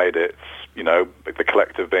pride, its the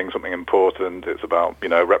collective being something important. It's about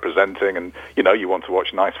representing, and you want to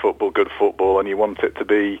watch nice football, good football, and you want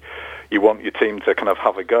your team to kind of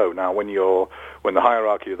have a go. Now, when the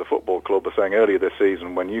hierarchy of the football club are saying earlier this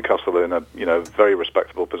season, when Newcastle are in a very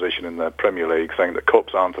respectable position in the Premier League, saying that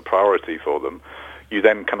cups aren't a priority for them, you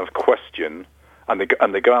then kind of question, and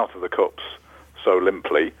they go out of the cups so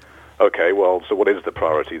limply. Okay, well, so what is the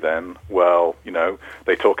priority then? Well,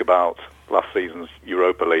 they talk about last season's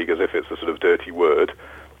Europa League as if it's a sort of dirty word.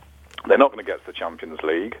 They're not going to get to the Champions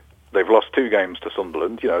League. They've lost 2 games to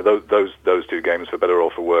Sunderland. You know, those 2 games, for better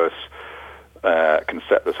or for worse, can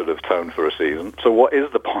set the sort of tone for a season. So what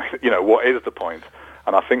is the point? You know, what is the point?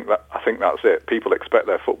 And I think that's it. People expect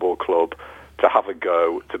their football club to have a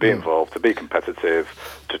go, to be involved, to be competitive,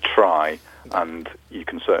 to try. And you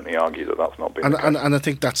can certainly argue that that's not been the case. And I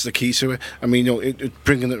think that's the key to it. I mean, you know,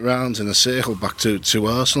 bringing it round in a circle back to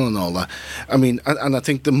Arsenal and all that. I mean, and I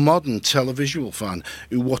think the modern televisual fan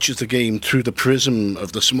who watches the game through the prism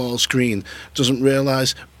of the small screen doesn't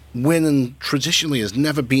realise winning traditionally has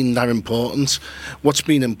never been that important. What's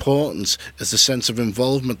been important is the sense of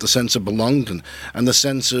involvement, the sense of belonging, and the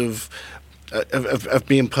sense of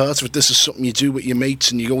being part of it. This is something you do with your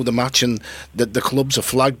mates, and you go to the match, and the club's a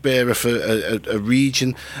flag bearer for a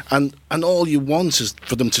region, and all you want is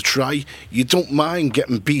for them to try. You don't mind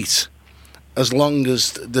getting beat as long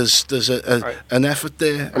as there's an effort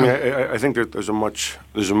there. I mean, I think there's a much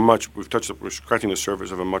we're scratching the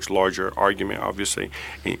surface of a much larger argument, obviously,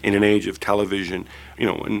 in an age of television, you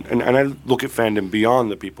know, and I look at fandom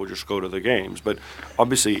beyond the people just go to the games, but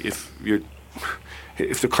obviously if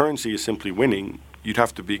the currency is simply winning, you'd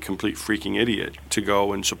have to be a complete freaking idiot to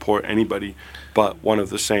go and support anybody but one of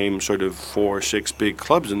the same sort of 4 or 6 big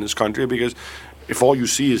clubs in this country, because if all you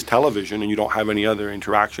see is television and you don't have any other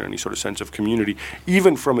interaction, any sort of sense of community,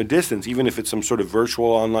 even from a distance, even if it's some sort of virtual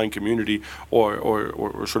online community or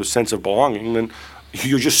sort of sense of belonging, then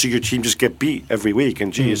you just see your team just get beat every week,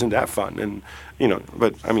 and gee, isn't that fun? And you know,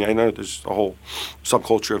 but I mean, I know there's a whole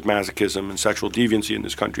subculture of masochism and sexual deviancy in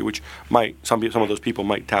this country, which some of those people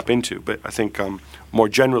might tap into. But I think more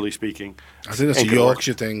generally speaking, I think that's a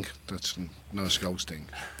Yorkshire thing. That's not a Scots thing.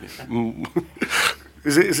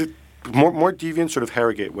 Is it more deviant, sort of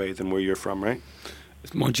Harrogate way than where you're from, right?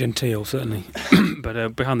 It's more genteel, certainly.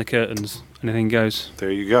 But behind the curtains, anything goes.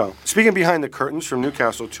 There you go. Speaking of behind the curtains, from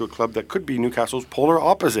Newcastle to a club that could be Newcastle's polar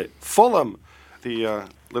opposite, Fulham, the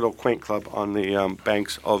little quaint club on the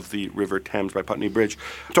banks of the River Thames by Putney Bridge.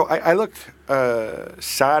 So I looked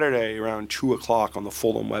Saturday around 2 o'clock on the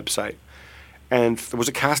Fulham website, and there was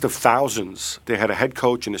a cast of thousands. They had a head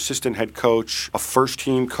coach, an assistant head coach, a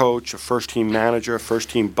first-team coach, a first-team manager, a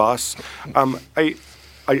first-team bus.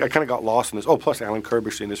 I kind of got lost in this. Oh, plus Alan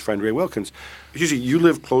Kirbishley and his friend Ray Wilkins. Usually you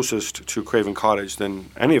live closest to Craven Cottage than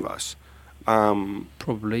any of us.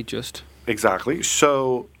 Probably just. Exactly.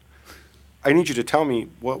 So I need you to tell me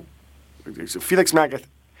what... Felix Magath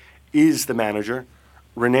is the manager.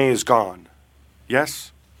 Renee is gone.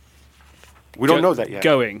 Yes? We don't know that yet.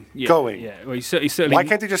 Going. Yeah, going. Yeah. Well, he certainly. Why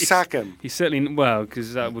can't they just sack him? He's certainly, well,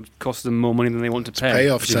 because that would cost them more money than they want to pay.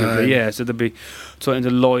 Payoff time. Yeah, so they'll be talking to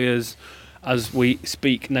lawyers as we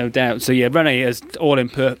speak, no doubt. So yeah, Rene has, all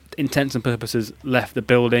intents and purposes, left the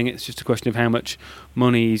building. It's just a question of how much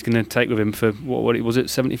money he's going to take with him for what was it,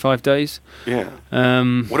 75 days? Yeah.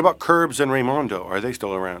 What about Curbs and Raimondo? Are they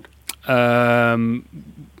still around?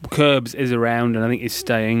 Curbs is around, and I think he's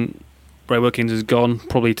staying. Ray Wilkins has gone,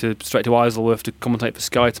 probably straight to Isleworth to commentate for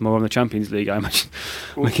Sky tomorrow on the Champions League, I imagine,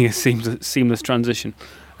 making a seamless transition.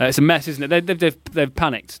 It's a mess, isn't it? They've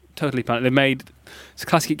panicked, totally panicked. It's a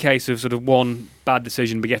classic case of sort of one bad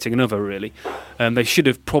decision begetting another, really. They should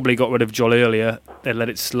have probably got rid of Jolly earlier. They let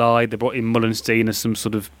it slide. They brought in Mullenstein as some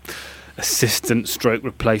sort of assistant stroke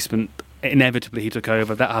replacement. Inevitably, he took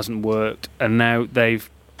over. That hasn't worked. And now they've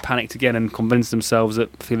panicked again and convinced themselves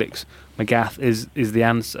that Felix Magath is the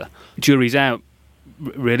answer. Jury's out,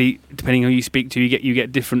 really. Depending on who you speak to, you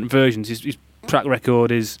get different versions. His track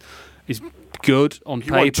record is good on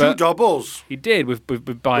paper. He won 2 doubles. He did with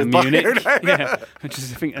Bayern Munich, yeah, which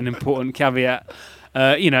is, I think, an important caveat.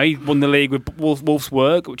 He won the league with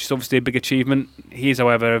Wolfsburg, which is obviously a big achievement. He is,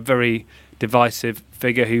 however, a very divisive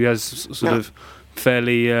figure who has sort of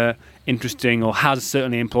fairly interesting, or has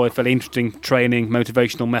certainly employed fairly interesting training,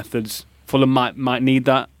 motivational methods. Fulham might need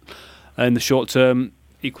that in the short term.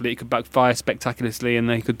 Equally, it could backfire spectacularly, and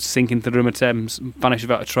they could sink into the River Thames and vanish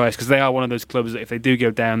without a trace, because they are one of those clubs that if they do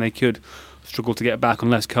go down, they could struggle to get back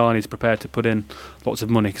unless Carney is prepared to put in lots of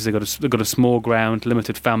money, because they've got a small ground,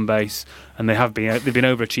 limited fan base, and they've been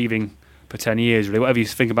overachieving for 10 years. Really, whatever you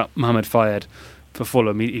think about Mohamed Fayed for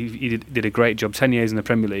Fulham, he did a great job. 10 years in the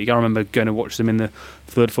Premier League. I remember going to watch them in the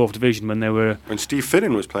 3rd, 4th division when they were. When Steve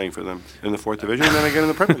Fitton was playing for them in the 4th division, and then again in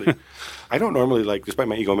the Premier League. I don't normally despite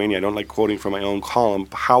my egomania, I don't like quoting from my own column.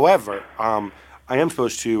 However, I am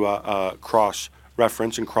supposed to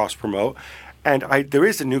cross-reference and cross-promote. And there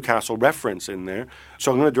is a Newcastle reference in there.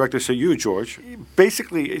 So I'm going to direct this at you, George.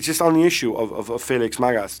 Basically, it's just on the issue of Felix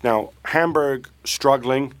Magath. Now, Hamburg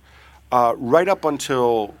struggling right up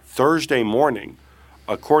until Thursday morning,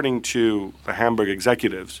 according to the Hamburg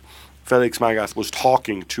executives, Felix Magath was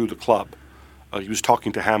talking to the club he was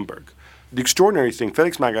talking to Hamburg. The extraordinary thing,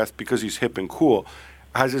 Felix Magath, because he's hip and cool,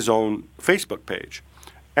 has his own Facebook page.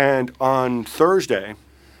 And on February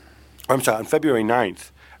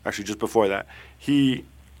 9th, actually just before that, he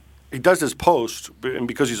does this post, and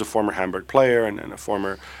because he's a former Hamburg player and a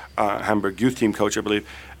former Hamburg youth team coach, I believe,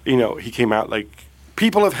 he came out like,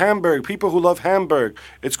 people of Hamburg, people who love Hamburg,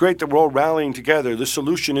 it's great that we're all rallying together. The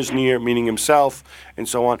solution is near, meaning himself, and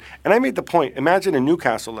so on. And I made the point, imagine a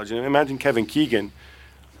Newcastle legend, imagine Kevin Keegan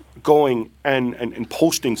going and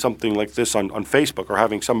posting something like this on Facebook, or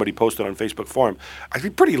having somebody post it on Facebook for him. I'd be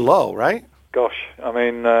pretty low, right? Gosh, I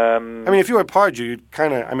mean, if you were Pardew, you'd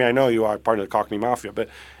kind of, I know you are part of the Cockney Mafia, but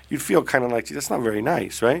you'd feel kind of like, that's not very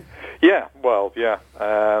nice, right? Yeah, well, yeah,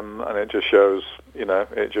 and it just shows,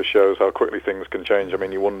 how quickly things can change. I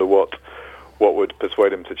mean, you wonder what would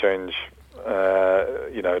persuade him to change,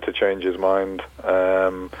 to change his mind.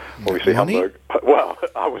 Obviously, Hamburg. Well,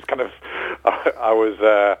 I was going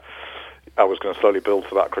to slowly build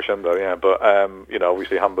to that crescendo, yeah. But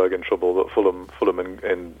obviously Hamburg in trouble, but Fulham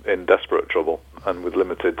in desperate trouble, and with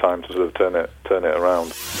limited time to sort of turn it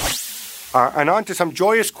around. And on to some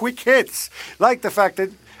joyous quick hits, like the fact that,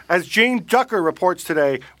 as Jane Ducker reports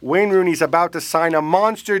today, Wayne Rooney's about to sign a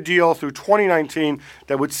monster deal through 2019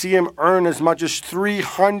 that would see him earn as much as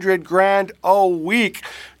 $300,000 a week.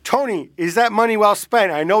 Tony, is that money well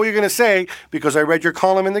spent? I know what you're going to say, because I read your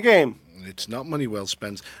column in the Game. It's not money well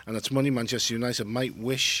spent, and it's money Manchester United might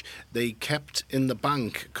wish they kept in the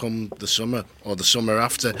bank come the summer or the summer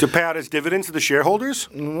after. To pay out as dividends to the shareholders?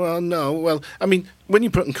 Well, no. Well, I mean, when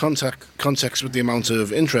you put in context with the amount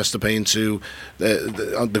of interest they're paying to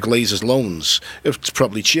the Glazers' loans, it's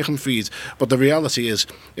probably chicken feed. But the reality is,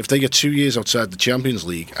 if they get 2 years outside the Champions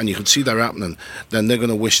League, and you could see that happening, then they're going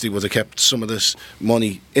to wish they would have kept some of this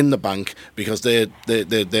money in the bank, because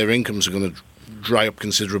their incomes are going to dry up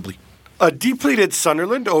considerably. A depleted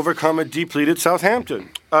Sunderland overcome a depleted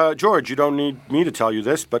Southampton. George, you don't need me to tell you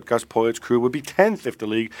this, but Gus Poyet's crew would be 10th if the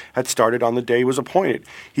league had started on the day he was appointed.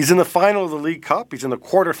 He's in the final of the League Cup. He's in the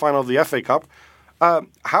quarterfinal of the FA Cup.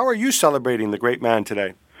 How are you celebrating the great man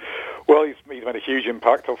today? Well, he's made a huge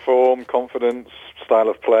impact on form, confidence, style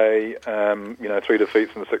of play. 3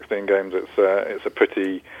 defeats in the 16 games. It's a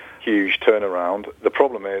pretty huge turnaround. The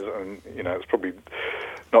problem is, and it's probably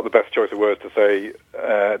not the best choice of words to say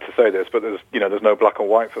this, but there's no black and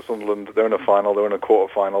white for Sunderland. They're in a final, they're in a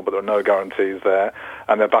quarter final, but there are no guarantees there,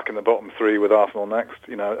 and they're back in the bottom 3 with Arsenal next.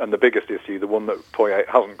 And the biggest issue, the one that Poyet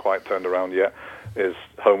hasn't quite turned around yet, is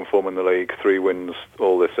home form in the league. 3 wins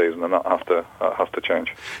all this season, and that has to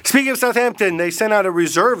change. Speaking of Southampton, they sent out a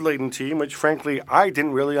reserve-laden team, which frankly I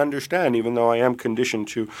didn't really understand, even though I am conditioned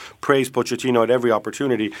to praise Pochettino at every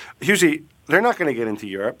opportunity. Hughes, they're not going to get into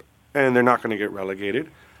Europe, and they're not going to get relegated.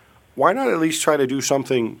 Why not at least try to do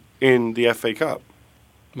something in the FA Cup?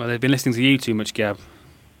 Well, they've been listening to you too much, Gab.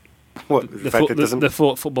 What? The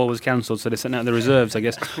football was cancelled, so they sent out the reserves, I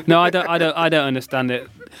guess. No, I don't understand it.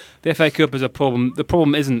 The FA Cup is a problem. The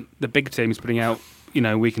problem isn't the big teams putting out,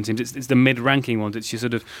 weakened teams. It's the mid-ranking ones. It's your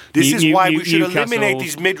sort of. This is why we should eliminate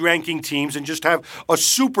these mid-ranking teams and just have a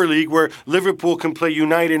Super League where Liverpool can play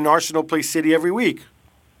United and Arsenal play City every week.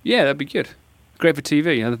 Yeah, that'd be good. Great for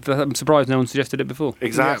TV. I'm surprised no one suggested it before.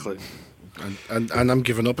 Exactly. Yeah. And I'm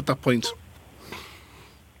giving up at that point.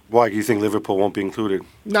 Why do you think Liverpool won't be included?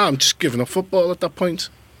 No, I'm just giving up football at that point.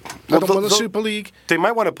 I don't want a Super League. They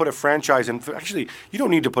might want to put a franchise in. Actually, you don't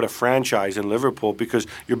need to put a franchise in Liverpool, because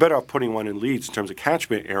you're better off putting one in Leeds in terms of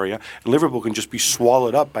catchment area, and Liverpool can just be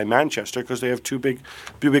swallowed up by Manchester because they have two big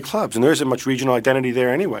clubs, and there isn't much regional identity there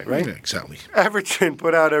anyway, right? Yeah, exactly. Everton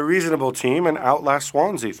put out a reasonable team and outlast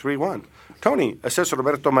Swansea 3-1. Tony, assess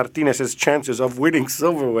Roberto Martinez's chances of winning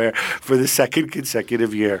silverware for the second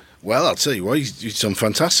consecutive year. Well, I'll tell you what, he's done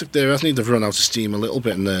fantastic there, hasn't he? They've run out of steam a little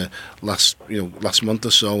bit in the last month or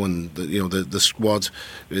so, and the squad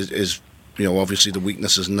is obviously the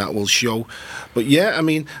weaknesses and that will show. But yeah, I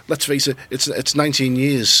mean, let's face it, it's 19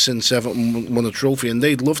 years since Everton won a trophy, and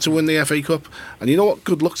they'd love to win the FA Cup. And you know what?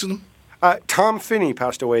 Good luck to them. Tom Finney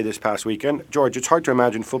passed away this past weekend. George, it's hard to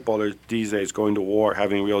imagine footballers these days going to war,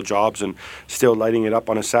 having real jobs, and still lighting it up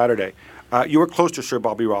on a Saturday. You were close to Sir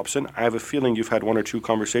Bobby Robson. I have a feeling you've had 1 or 2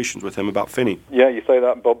 conversations with him about Finney. Yeah, you say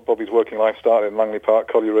that. Bobby's working life started in Langley Park.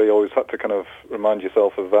 Colliery, always had to kind of remind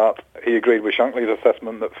yourself of that. He agreed with Shankly's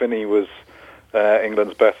assessment that Finney was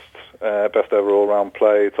England's best ever all-round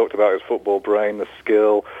play. He talked about his football brain, the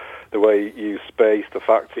skill, the way he used space, the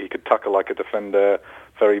fact that he could tackle like a defender,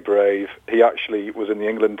 very brave. He actually was in the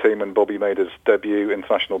England team when Bobby made his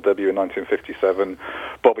international debut in 1957.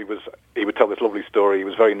 He would tell this lovely story. He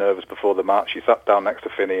was very nervous before the match. He sat down next to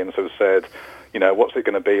Finney and sort of said, what's it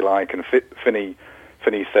going to be like? And Finney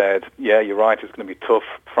said, yeah, you're right, it's going to be tough.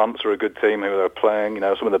 France are a good team who are playing,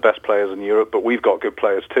 some of the best players in Europe, but we've got good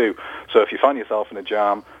players too. So if you find yourself in a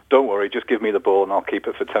jam, don't worry, just give me the ball and I'll keep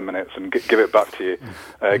it for 10 minutes and give it back to you.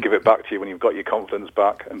 Give it back to you when you've got your confidence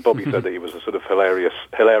back. And Bobby said that he was a sort of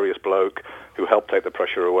hilarious bloke who helped take the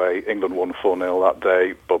pressure away. England won 4-0 that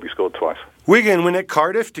day. Bobby scored twice. Wigan win at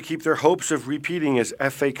Cardiff to keep their hopes of repeating as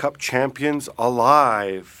FA Cup champions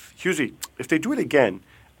alive. Hughesy, if they do it again,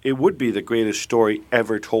 it would be the greatest story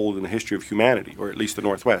ever told in the history of humanity, or at least the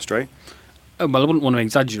Northwest, right? Oh, well, I wouldn't want to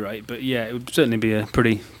exaggerate, but yeah, it would certainly be a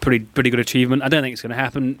pretty good achievement. I don't think it's going to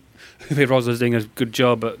happen. Uwe Rosler's doing a good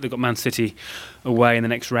job, but they've got Man City away in the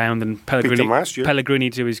next round, and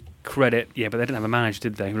Pellegrini, to his credit, yeah, but they didn't have a manager,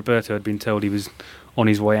 did they? Roberto had been told he was on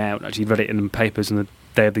his way out. Actually, read it in the papers on the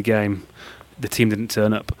day of the game. The team didn't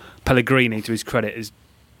turn up. Pellegrini, to his credit,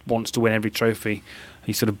 wants to win every trophy.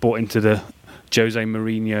 He sort of bought into the Jose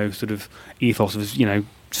Mourinho sort of ethos of,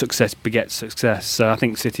 success begets success. So I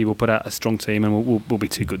think City will put out a strong team and will be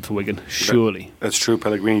too good for Wigan, surely. That's true.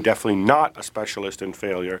 Pellegrini definitely not a specialist in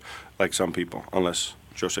failure like some people, unless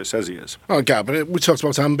Jose says he is. Oh, Gab, we talked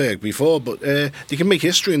about Hamburg before, but they can make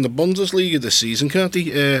history in the Bundesliga this season, can't they?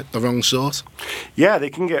 The wrong sort. Yeah, they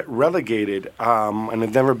can get relegated, and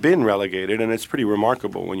they've never been relegated, and it's pretty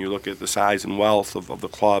remarkable when you look at the size and wealth of the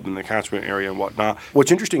club and the catchment area and whatnot.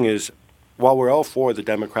 What's interesting is, while we're all for the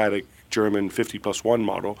democratic German 50+1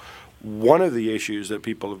 model, one of the issues that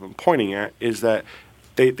people have been pointing at is that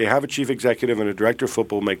they have a chief executive and a director of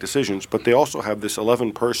football make decisions, but they also have this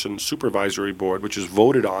 11-person supervisory board, which is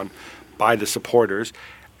voted on by the supporters.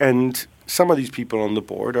 And some of these people on the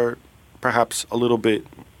board are perhaps a little bit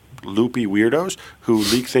loopy weirdos who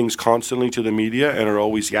leak things constantly to the media and are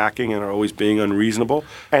always yakking and are always being unreasonable.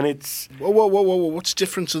 And it's... Whoa. What's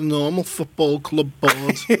different to the normal football club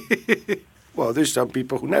board? Well, there's some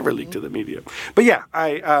people who never leak to the media. But yeah,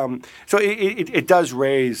 so it does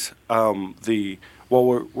raise the...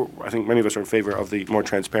 Well, I think many of us are in favor of the more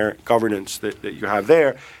transparent governance that you have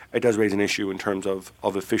there. It does raise an issue in terms of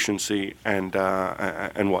efficiency and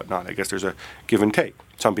whatnot. I guess there's a give and take.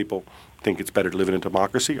 Some people think it's better to live in a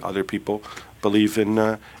democracy. Other people believe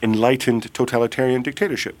in enlightened totalitarian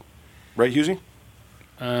dictatorship. Right, Hughesy?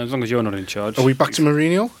 As long as you're not in charge. Are we back to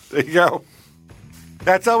Mourinho? There you go.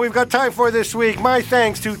 That's all we've got time for this week. My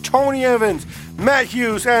thanks to Tony Evans, Matt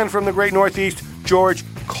Hughes, and from the Great Northeast, George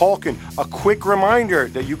Calkin. A quick reminder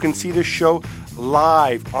that you can see this show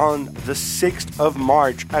live on the 6th of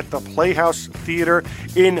March at the Playhouse Theatre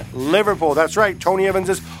in Liverpool. That's right, Tony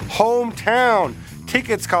Evans' hometown.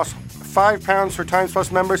 Tickets cost £5 for Times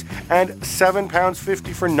Plus members and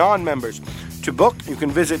 £7.50 for non-members. To book, you can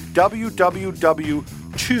visit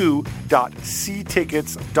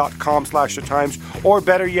www.2.ctickets.com/thetimes, or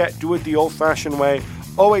better yet, do it the old-fashioned way,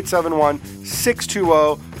 0871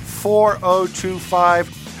 620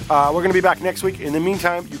 4025. We're going to be back next week. In the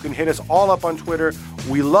meantime, you can hit us all up on Twitter.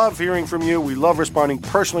 We love hearing from you. We love responding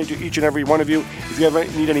personally to each and every one of you. If you ever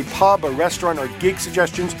need any pub or restaurant or gig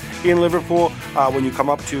suggestions in Liverpool, when you come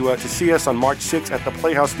up to see us on March 6th at the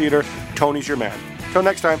Playhouse Theatre, Tony's your man. Till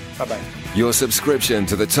next time, bye-bye. Your subscription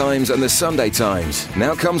to The Times and The Sunday Times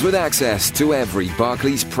now comes with access to every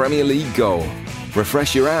Barclays Premier League goal.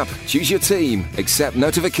 Refresh your app, choose your team, accept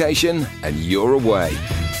notification, and you're away.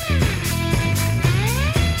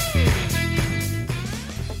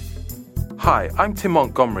 Hi, I'm Tim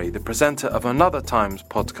Montgomery, the presenter of another Times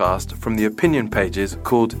podcast from the opinion pages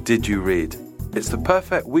called Did You Read? It's the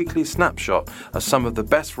perfect weekly snapshot of some of the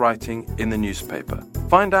best writing in the newspaper.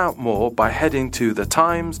 Find out more by heading to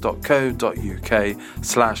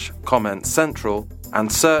thetimes.co.uk/comment central and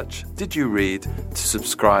search Did You Read to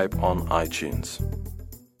subscribe on iTunes.